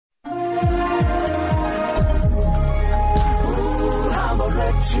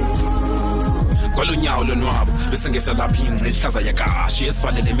Kolunyawo lonwabo bese ngeselapha ingci ihlaza yakashi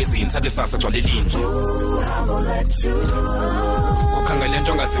esivalele emizini sathi sasa gcwale linje ukhangele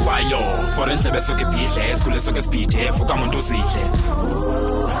into ongaziwayo for endlebe soke ibhidle esikhule soke sibhidhe fuka umuntu usidle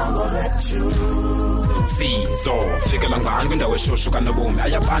sizo fikela ngani kwindawo eshushu kanobomi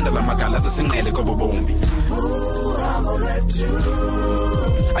ayabanda lamagala zesinqele kobobomi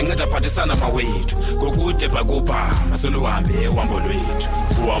anceda phathisana mawethu ngokude bhakubha maseluhambe uhambo lwethu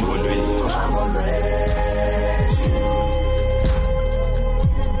uhambo lwethu.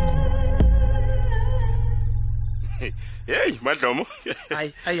 Hey Madlomo.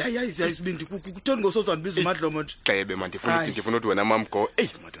 Hayi siyayisibindi kuthoni ngosozanbiza uMadlomo nje. Xebe man ndifuna ukuthi wena mamgo. Hey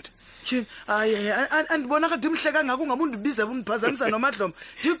madoda. Thini andibona kathi mhle kangaka ungamundibiza uniphazamisa noMadlomo.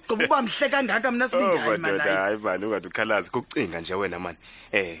 Ndigqiba uba mhle kangaka mina sibindi hayi man. Hayi man ungathi ukhalazi kucinga nje wena man.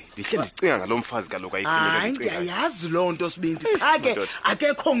 Ndihle ndicinga ngalomfazi kaloku ayikhulile. Hayi ndiyayazi lo nto sibindi. Qake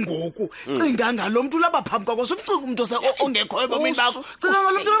akekho ngoku. Cinga ngalomuntu laba phambi kwakho sokucinga umuntu ongekho ebomini bakho. Cinga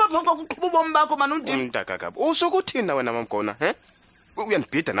ngalomuntu laba phambi kwakho uqhuba ubomi bakho man undini. Umntakakabo. Usokuthina wena mamgona,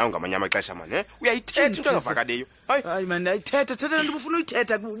 uyandibhida nawe ngamanye amaxesha man, uyayithetha into engavakaleyo. Hayi man ayithetha lento ubufuna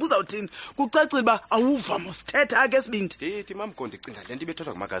uyithetha ubuzawuthini kucacile ba awuva mosithetha ke sibindi. Ndithi mamgo ndicinga le nto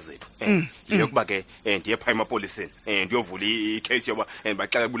ibethethwa kumagazethu yiyo kuba ke ndiye pha emapoliseni ndiyovula icase yoba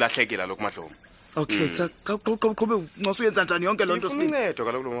baxela bulahlekela lo kuMadlomo. Okay qhube ngosuyenza njani yonke lonto sibindi. Uncedo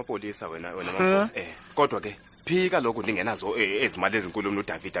kaloku lo mapolisa wena mamgo kodwa ke phika lokho ndingenazo ezimali ezinkulu umuntu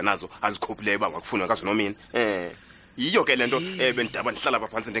David anazo azikhophileyo ba ngakufuna ngazo nomini yiyo ke lento bendaba ndihlala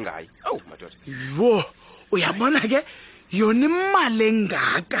phansi ndingayi. Awu madoda wo uyabona ke yona imali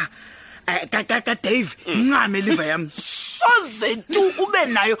engaka ka Dave incame liva yami soze tu ube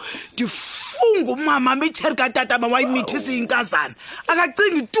nayo ndifunga umama becherry katata bawayimithisa inkazana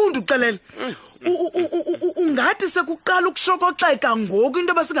akacinga itundu uxelela ungathi sekuqala ukushokoxeka ngoku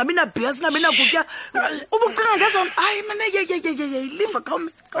into basingabi na beer singabi na kutya ubucinga ngezona hayi mana ye liva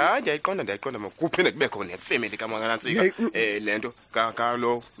khawume. Hayi ndiyayiqonda makuphinde kube khona nefamily kaMangalantsika lento ka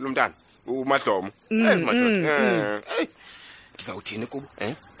lo mntana uMadlomo. Madoda ndizawuthini kubo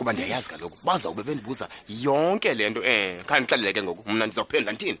kuba ndiyayazi kaloku bazawube bendibuza yonke lento khandixeleleke ngoku mna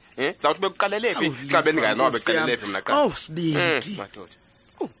ndizawuphendula ndithini zawuthi bekuqalele phi xa bendinganobe beqalele phi mna qala. Sibindi madoda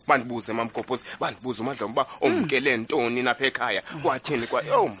bandibuze mamgobhozi bandibuza uMadlomo ba omkele ntoni napha ekhaya kwathini kwa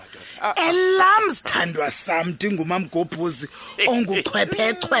madoda elam sithandwa sam ndingumamgobhozi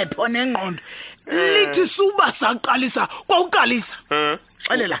onguchwephe onengqondo lithi suba saqalisa kwauqalisa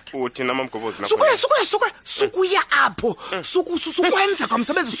xelela ke uthina mamgobhozi sukuya apho sukwenza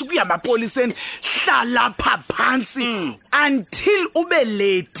kwamsebenzi sukuya emapoliseni hlala phansi until ube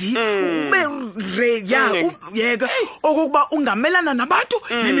lady ube yeka okokuba ungamelana nabantu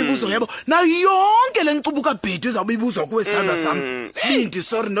nemibuzo yabo na yonke lencubuka bhedu izawube ibuzwa kuwe sithandwa sam sibindi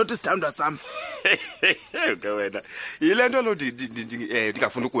sorry not isithandwa sam. Okay wena yilento lo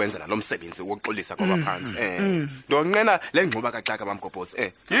ndingafuna ukwenza nalo msebenzi wokuxolisa kwabaphansi ndonqena lengxuba kaxaka mamgobhozi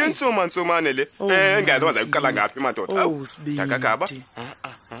yintsumane le engazi waza uqala ngapi madoda takakaba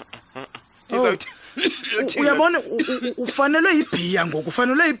uyabona ufanelwe ibhiya ngoku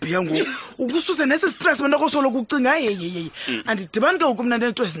ukususe nesi stress wena kosolo kucinga hey andidibani ke ukumna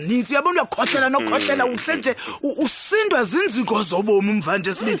nento ezininzi uyabona uyakhohlela nokhohlela uhle nje usindwa zinziko zobomi mva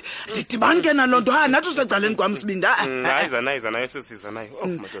nje sibindi ndidibani ke nalonto nathi usecaleni kwami sibindi nayo sisiza nayo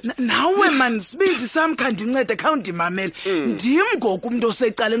madoda nawe man sibindi sam khandincede khawundimamele ndim ngoku umuntu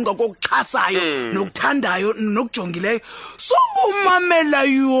osecaleni kwakokuxhasayo nokuthandayo nokujongileyo sobumamela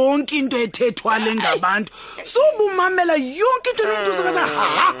yonke into ethethwa le ngabantu sobumamela yonke into umuntu usebenza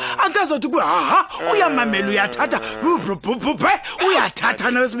akazothi ku uyamamela uyathatha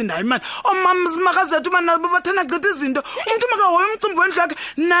uyathatha nawesibindi hayi man omamakazethu man bathanda gqitha izinto umuntu makahoya umcimbi wendlu yakhe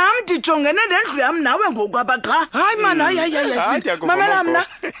nam ndijongene nendlu yami nawe ngoku apha qha hayi man hayi mamela mna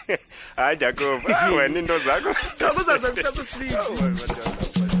hayi ndiyakuva wena into zakho uzazesibindi.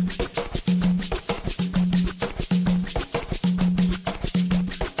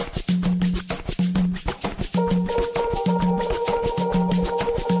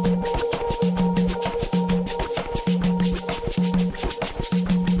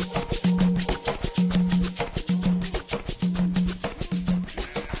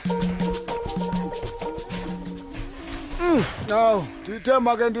 Awu,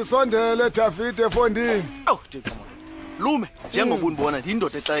 ndithemba ke ndisondele David efondini. Awu, ndiqoma. Lume, njengoba unibona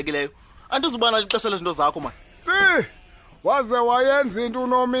ndindoda exayekileyo. Andizubana ixesha lezinto zakho man. Waze wayenza into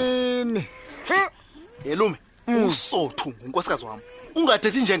unomini. Lume, usothu unkosikazi wami.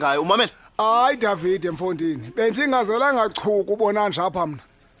 Ungathethi njengaye umamela. Hayi David emfondini. Bendingazelanga chuku ubona nje apha mina.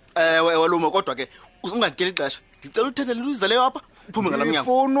 Lume kodwa ke ungandikela ixesha. Ngicela uthethe lelizwe leyo apha uphume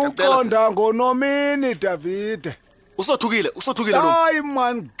ngalamnyango. Ngifuna uqonda ngonomini David. Usothukile lo. Hayi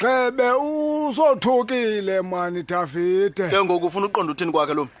man Gxebe usothukile man David. Ke ngoku ufuna uqonda uthini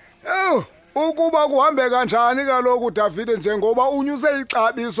kwakhe lo. Ukuba kuhambe kanjani kaloku David njengoba unyuse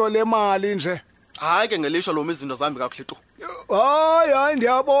ixabiso lemali nje. Hayi ke ngelisho lo izinto zambi kakuhle tu. Hayi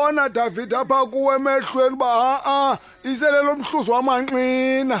ndiyabona David apha kuwe emehlweni ba iselelo mhluzo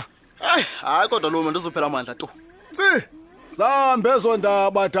wamanqina. Hayi kodwa lo muntu uzophela amandla tu. Zambe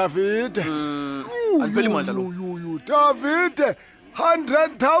ezondaba David. Alipheli amandla lo. David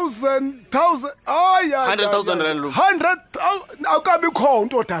 100,000 hayi 100,000 rand lo. 100,000 awukabi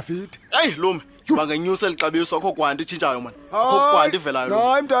khonto David. Lo bangenyusa lixabiso akho kwanti itshintshayo man. Akho kwanti ivelayo lo.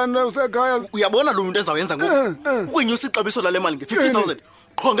 Hayi mntana usekhaya. Uyabona lo muntu enzawenza ngoku. Ukwenyusa ixabiso lale mali nge50,000.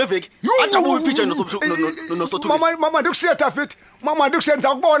 Qho ngeveki. Ajabuye iphitsha nosothukile. Mama ndikushiya David. Mama ndikushiya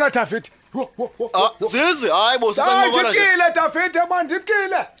ndizakubona David. Zizi hayi bo sisanqobana nje. Ndikile David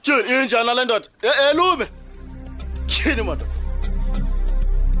mandikile. Tshini injana le ndoda. Lume. Tyhini madoda.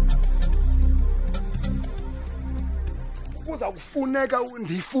 Kuza kufuneka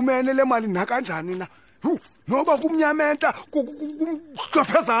ndiyifumene le mali nakanjani na. Noba kumnyamenta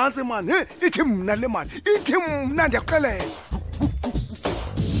kumhlophe man. Ithi mna le mali. Ithi mna ndiyakuxelela.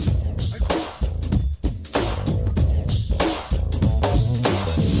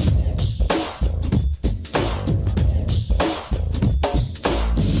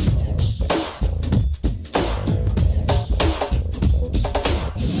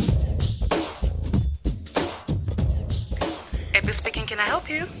 Speaking, can I help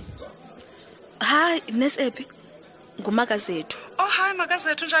you? Hi, Ness Epi. Ngumakazethu. Oh, hi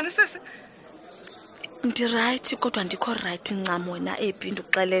makazethu, njani sisi? Ndi-right kodwa ndikho right ncam wena Epi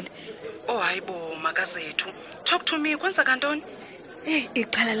ndikuxelele. Oh, hayibo makazethu. Talk to me, kwenza kantoni?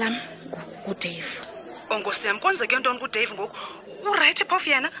 Ixhala lam nguDave. Oh, Nkosi yami, kwenzeke ntoni kuDave ngoku? Uright phofu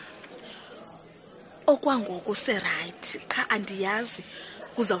yena? Okwangoku se-right, qha andiyazi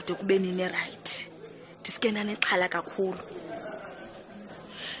kuzawude kube nini right. Ndisikena nexhala kakhulu.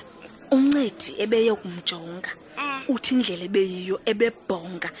 Umncedi ebeye kumjonga uthi indlela ebeyiyo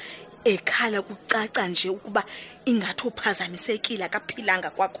ebebhonga ekhala kucaca nje ukuba ingathi uphazamisekile akaphilanga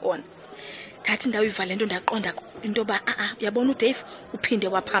kwakhona. Thathi ndawo ivale into ndaqonda into ba uyabona uDave uphinde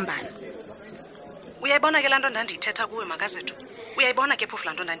waphambana. Uyayibona ke lanto ndandiyithetha kuwe makazethu. Uyayibona ke phofu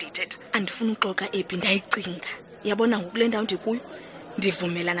lanto ndandiyithetha. Andifuna uxoka Epi ndayicinga. Yabona ngokule ndawo ndikuyo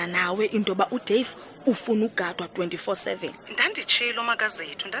ndivumelana nawe into ba uDave ufuna ugadwa 24/7. Ndanditshilo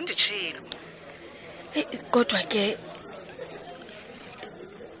makazethu, ndanditshilo. Kodwa ke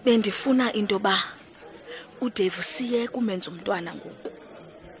bendifuna into ba uDave siye kumenza umntwana ngoku.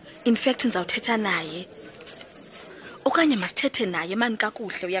 In fact nizawuthetha naye. Okanye masithethe naye mani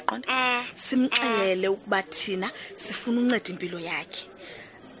kakuhle uyaqonda? Simxelele ukuba thina sifuna unceda impilo yakhe.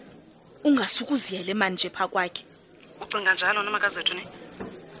 Ungasukuziyele manje nje pha kwakhe. Ucinga njalo noma makazethu ne?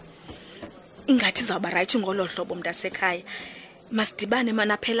 Ingathi zawuba right ngolo hlobo mntasekhaya. Masidibane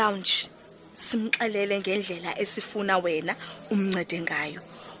mana phe lounge. Simxelele ngendlela esifuna wena umncede ngayo.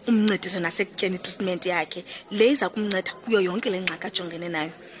 Umncedise nasekutyeni treatment yakhe. Le iza kumnceda kuyo yonke lengxaka ajongene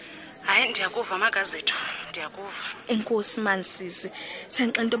nayo. Hayi ndiyakuva makazethu, ndiyakuva. Enkosi mansisi,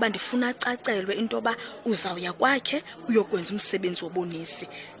 senxa into bandifuna acacelwe into ba uzawuya kwakhe uyokwenza umsebenzi wobonisi.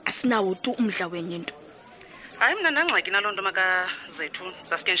 Asinawo tu umdla wenye into. Hayi mina nangxaki nalonto makazethu.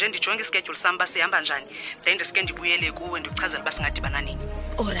 Sasike nje ndijonge ischedule samba sihamba njani. Then ndisike ndibuyele kuwe ndichazela ba singadibana nini.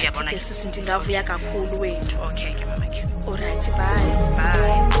 Alright ke sisi ndingavuya kakhulu wethu. Okay ke mama ke. Alright bye.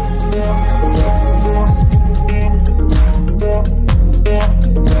 Bye.